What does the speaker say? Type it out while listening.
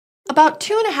About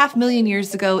 2.5 million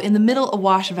years ago, in the Middle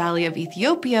Awash Valley of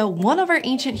Ethiopia, one of our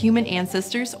ancient human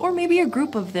ancestors, or maybe a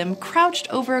group of them, crouched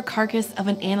over a carcass of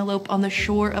an antelope on the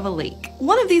shore of a lake.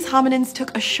 One of these hominins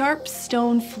took a sharp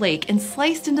stone flake and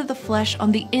sliced into the flesh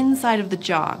on the inside of the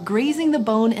jaw, grazing the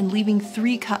bone and leaving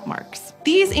 3 cut marks.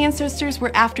 These ancestors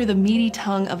were after the meaty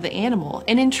tongue of the animal,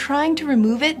 and in trying to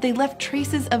remove it, they left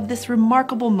traces of this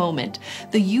remarkable moment,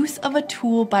 the use of a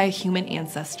tool by a human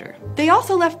ancestor. They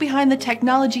also left behind the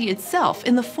technology itself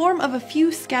in the form of a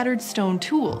few scattered stone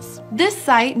tools. This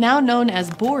site, now known as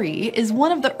Bori, is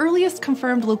one of the earliest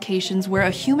confirmed locations where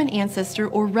a human ancestor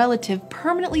or relative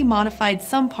permanently modified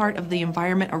some part of the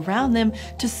environment around them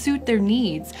to suit their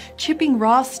needs, chipping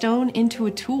raw stone into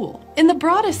a tool. In the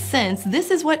broadest sense,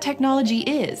 this is what technology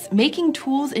is, making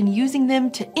tools and using them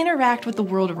to interact with the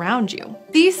world around you.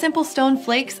 These simple stone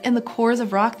flakes and the cores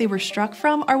of rock they were struck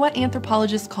from are what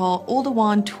anthropologists call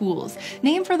Oldowan tools,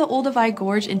 named for the Olduvai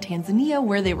Gorge in Tanzania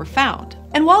where they were found.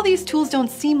 And while these tools don't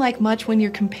seem like much when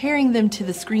you're comparing them to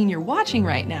the screen you're watching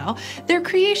right now, their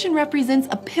creation represents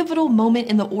a pivotal moment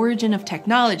in the origin of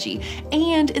technology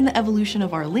and in the evolution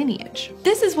of our lineage.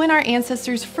 This is when our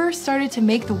ancestors first started to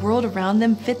make the world around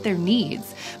them fit their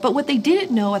needs, but what they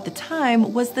didn't know at the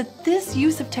time was that this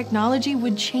use of technology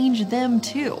would change them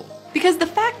too. Because the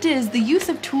fact is, the use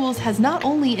of tools has not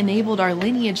only enabled our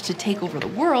lineage to take over the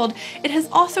world, it has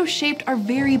also shaped our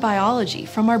very biology,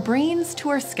 from our brains to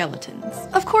our skeletons.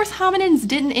 Of course, hominins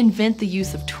didn't invent the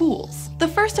use of tools. The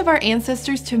first of our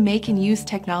ancestors to make and use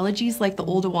technologies like the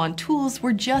Oldowan tools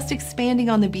were just expanding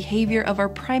on the behavior of our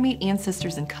primate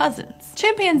ancestors and cousins.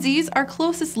 Chimpanzees, our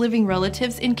closest living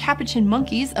relatives, and capuchin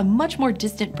monkeys, a much more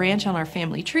distant branch on our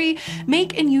family tree,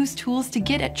 make and use tools to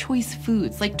get at choice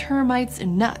foods like termites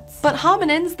and nuts. But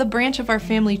hominins, the branch of our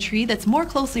family tree that's more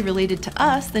closely related to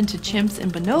us than to chimps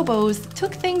and bonobos,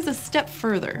 took things a step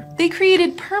further. They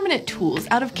created permanent tools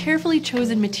out of carefully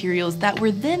chosen materials that were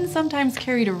then sometimes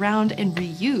carried around and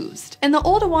reused. And the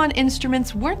Oldowan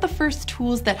instruments weren't the first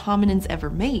tools that hominins ever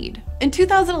made. In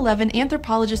 2011,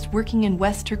 anthropologists working in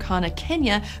West Turkana,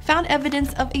 Kenya, found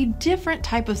evidence of a different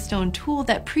type of stone tool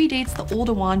that predates the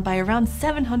Oldowan by around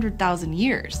 700,000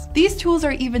 years. These tools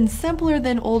are even simpler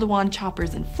than Oldowan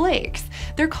choppers and flakes.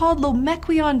 They're called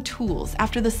Lomekwian tools,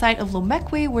 after the site of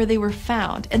Lomekwi where they were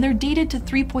found, and they're dated to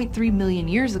 3.3 million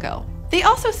years ago. They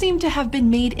also seem to have been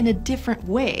made in a different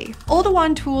way.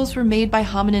 Oldowan tools were made by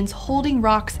hominins holding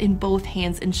rocks in both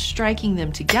hands and striking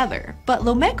them together. But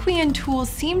Lomekwian tools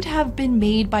seem to have been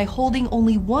made by holding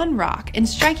only one rock and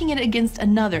striking it against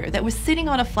another that was sitting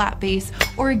on a flat base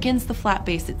or against the flat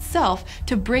base itself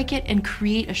to break it and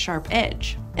create a sharp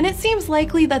edge. And it seems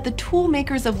likely that the tool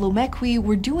makers of Lomekwi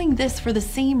were doing this for the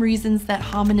same reasons that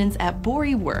hominins at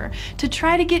Bori were, to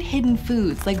try to get hidden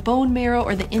foods like bone marrow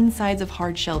or the insides of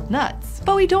hard-shelled nuts.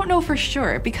 But we don't know for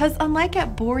sure, because unlike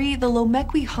at Bori, the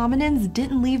Lomekwi hominins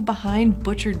didn't leave behind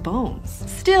butchered bones.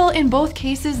 Still, in both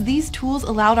cases, these tools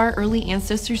allowed our early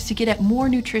ancestors to get at more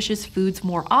nutritious foods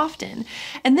more often,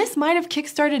 and this might have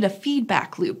kickstarted a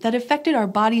feedback loop that affected our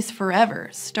bodies forever,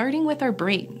 starting with our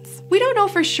brains. We don't know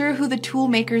for sure who the tool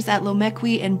makers at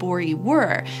Lomekwi and Bori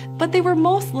were, but they were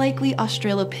most likely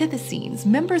Australopithecines,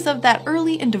 members of that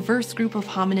early and diverse group of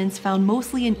hominins found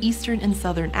mostly in eastern and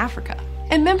southern Africa.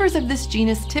 And members of this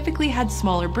genus typically had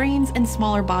smaller brains and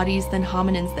smaller bodies than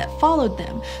hominins that followed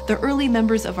them, the early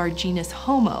members of our genus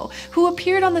Homo, who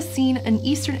appeared on the scene in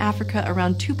eastern Africa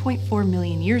around 2.4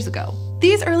 million years ago.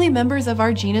 These early members of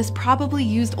our genus probably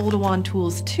used Oldowan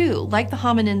tools too, like the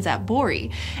hominins at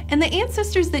Bori, and the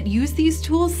ancestors that used these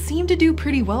tools seem to do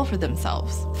pretty well for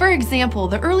themselves. For example,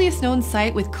 the earliest known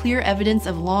site with clear evidence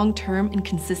of long-term and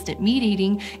consistent meat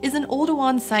eating is an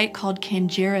Oldowan site called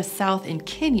Kangera South in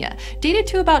Kenya, dated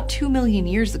to about 2 million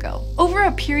years ago. Over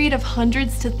a period of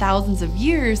hundreds to thousands of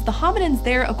years, the hominins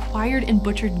there acquired and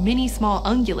butchered many small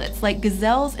ungulates like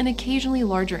gazelles and occasionally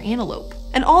larger antelope.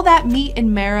 And all that meat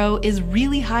and marrow is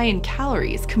really high in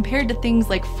calories compared to things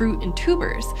like fruit and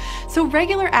tubers. So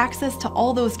regular access to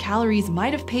all those calories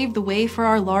might have paved the way for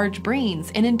our large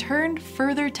brains and in turn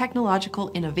further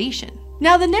technological innovation.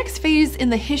 Now, the next phase in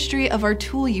the history of our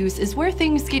tool use is where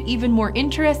things get even more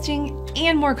interesting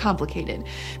and more complicated,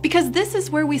 because this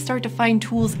is where we start to find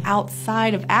tools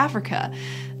outside of Africa.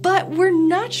 But we're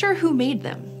not sure who made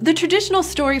them. The traditional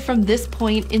story from this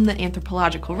point in the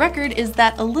anthropological record is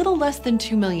that a little less than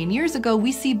 2 million years ago,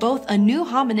 we see both a new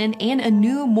hominin and a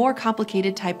new, more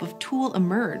complicated type of tool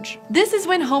emerge. This is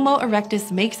when Homo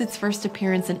erectus makes its first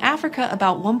appearance in Africa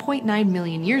about 1.9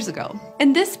 million years ago.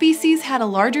 And this species had a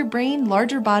larger brain,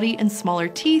 larger body, and smaller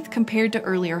teeth compared to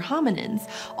earlier hominins,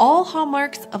 all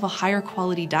hallmarks of a higher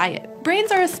quality diet.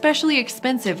 Brains are especially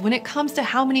expensive when it comes to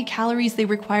how many calories they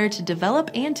require to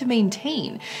develop and to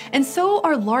maintain, and so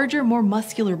are larger, more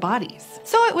muscular bodies.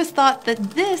 So it was thought that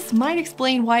this might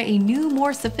explain why a new,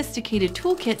 more sophisticated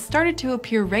toolkit started to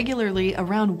appear regularly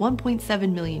around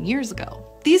 1.7 million years ago.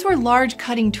 These were large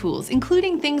cutting tools,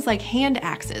 including things like hand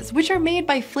axes, which are made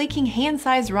by flaking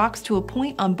hand-sized rocks to a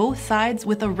point on both sides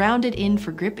with a rounded end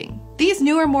for gripping. These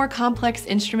newer, more complex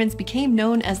instruments became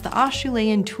known as the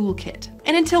Acheulean toolkit.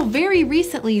 And until very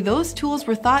recently, those tools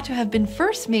were thought to have been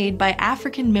first made by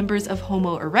African members of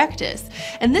Homo erectus,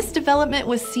 and this development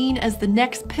was seen as the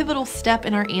next pivotal step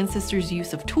in our ancestors'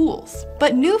 use of tools.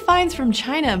 But new finds from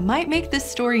China might make this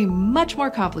story much more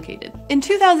complicated. In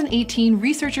 2018,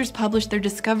 researchers published their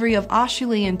discovery of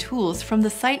Acheulean tools from the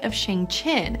site of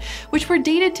Shangqin, which were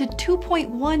dated to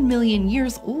 2.1 million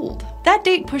years old. That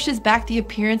date pushes back the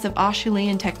appearance of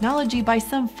Acheulean technology by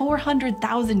some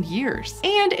 400,000 years.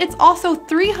 And it's also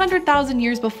 300,000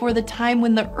 years before the time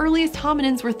when the earliest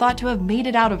hominins were thought to have made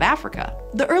it out of Africa.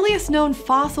 The earliest known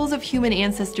fossils of human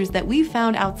ancestors that we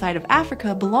found outside of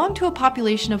Africa belong to a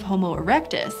population of Homo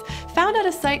erectus, found at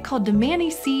a site called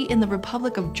Damani Sea in the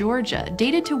Republic of Georgia,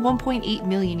 dated to 1.8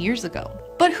 million years ago.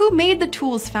 But who made the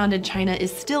tools found in China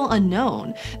is still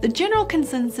unknown. The general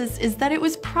consensus is that it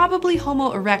was probably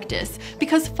Homo erectus,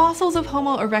 because fossils of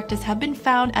Homo erectus have been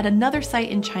found at another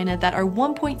site in China that are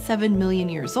 1.7 million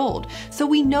years old, so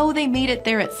we know they made it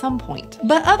there at some point.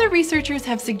 But other researchers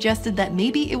have suggested that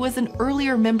maybe it was an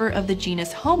earlier member of the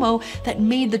genus Homo that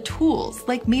made the tools,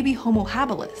 like maybe Homo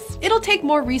habilis. It'll take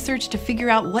more research to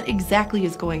figure out what exactly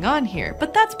is going on here,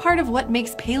 but that's part of what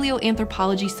makes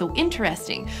paleoanthropology so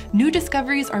interesting. New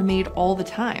discoveries are made all the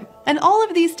time. And all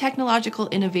of these technological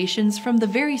innovations, from the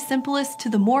very simplest to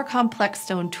the more complex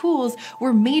stone tools,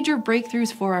 were major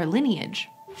breakthroughs for our lineage.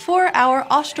 For our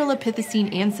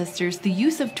Australopithecine ancestors, the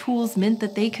use of tools meant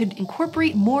that they could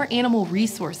incorporate more animal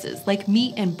resources, like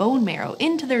meat and bone marrow,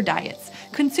 into their diets,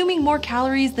 consuming more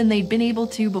calories than they'd been able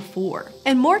to before.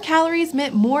 And more calories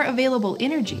meant more available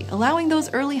energy, allowing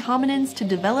those early hominins to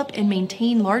develop and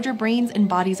maintain larger brains and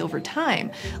bodies over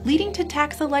time, leading to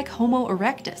taxa like Homo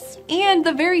erectus. And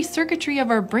the very circuitry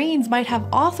of our brains might have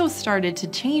also started to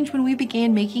change when we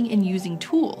began making and using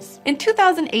tools. In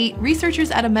 2008,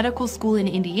 researchers at a medical school in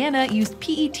Indiana used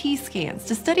PET scans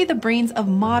to study the brains of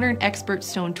modern expert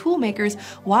stone toolmakers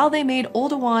while they made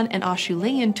Oldowan and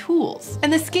Acheulean tools.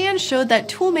 And the scans showed that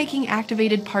toolmaking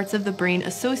activated parts of the brain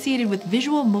associated with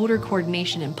visual motor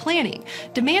coordination and planning.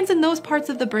 Demands in those parts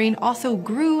of the brain also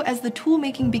grew as the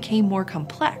toolmaking became more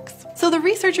complex. So the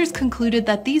researchers concluded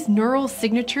that these neural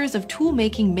signatures of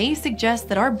toolmaking may suggest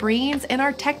that our brains and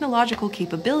our technological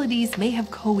capabilities may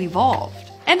have co-evolved.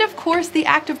 And of course, the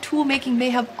act of toolmaking may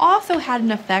have also had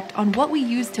an effect on what we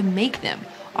use to make them,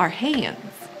 our hands.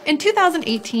 In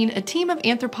 2018, a team of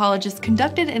anthropologists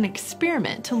conducted an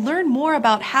experiment to learn more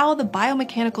about how the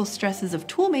biomechanical stresses of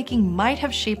toolmaking might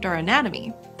have shaped our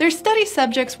anatomy. Their study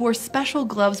subjects wore special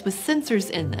gloves with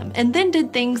sensors in them, and then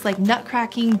did things like nut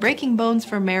cracking, breaking bones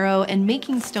for marrow, and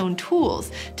making stone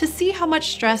tools to see how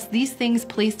much stress these things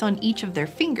placed on each of their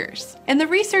fingers. And the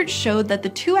research showed that the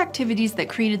two activities that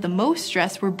created the most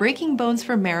stress were breaking bones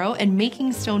for marrow and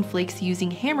making stone flakes using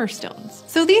hammer stones.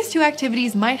 So these two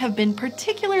activities might have been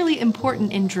particularly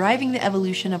important in driving the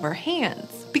evolution of our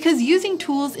hands, because using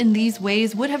tools in these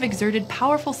ways would have exerted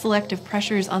powerful selective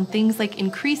pressures on things like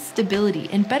increased stability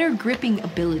and better gripping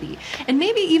ability, and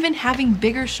maybe even having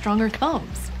bigger, stronger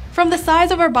thumbs. From the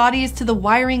size of our bodies to the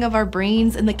wiring of our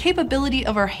brains and the capability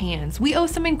of our hands, we owe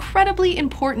some incredibly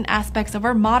important aspects of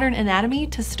our modern anatomy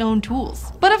to stone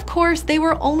tools. But of course, they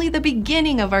were only the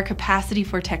beginning of our capacity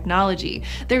for technology.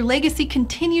 Their legacy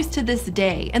continues to this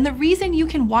day, and the reason you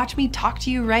can watch me talk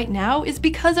to you right now is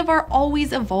because of our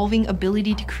always evolving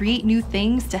ability to create new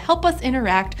things to help us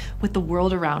interact with the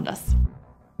world around us.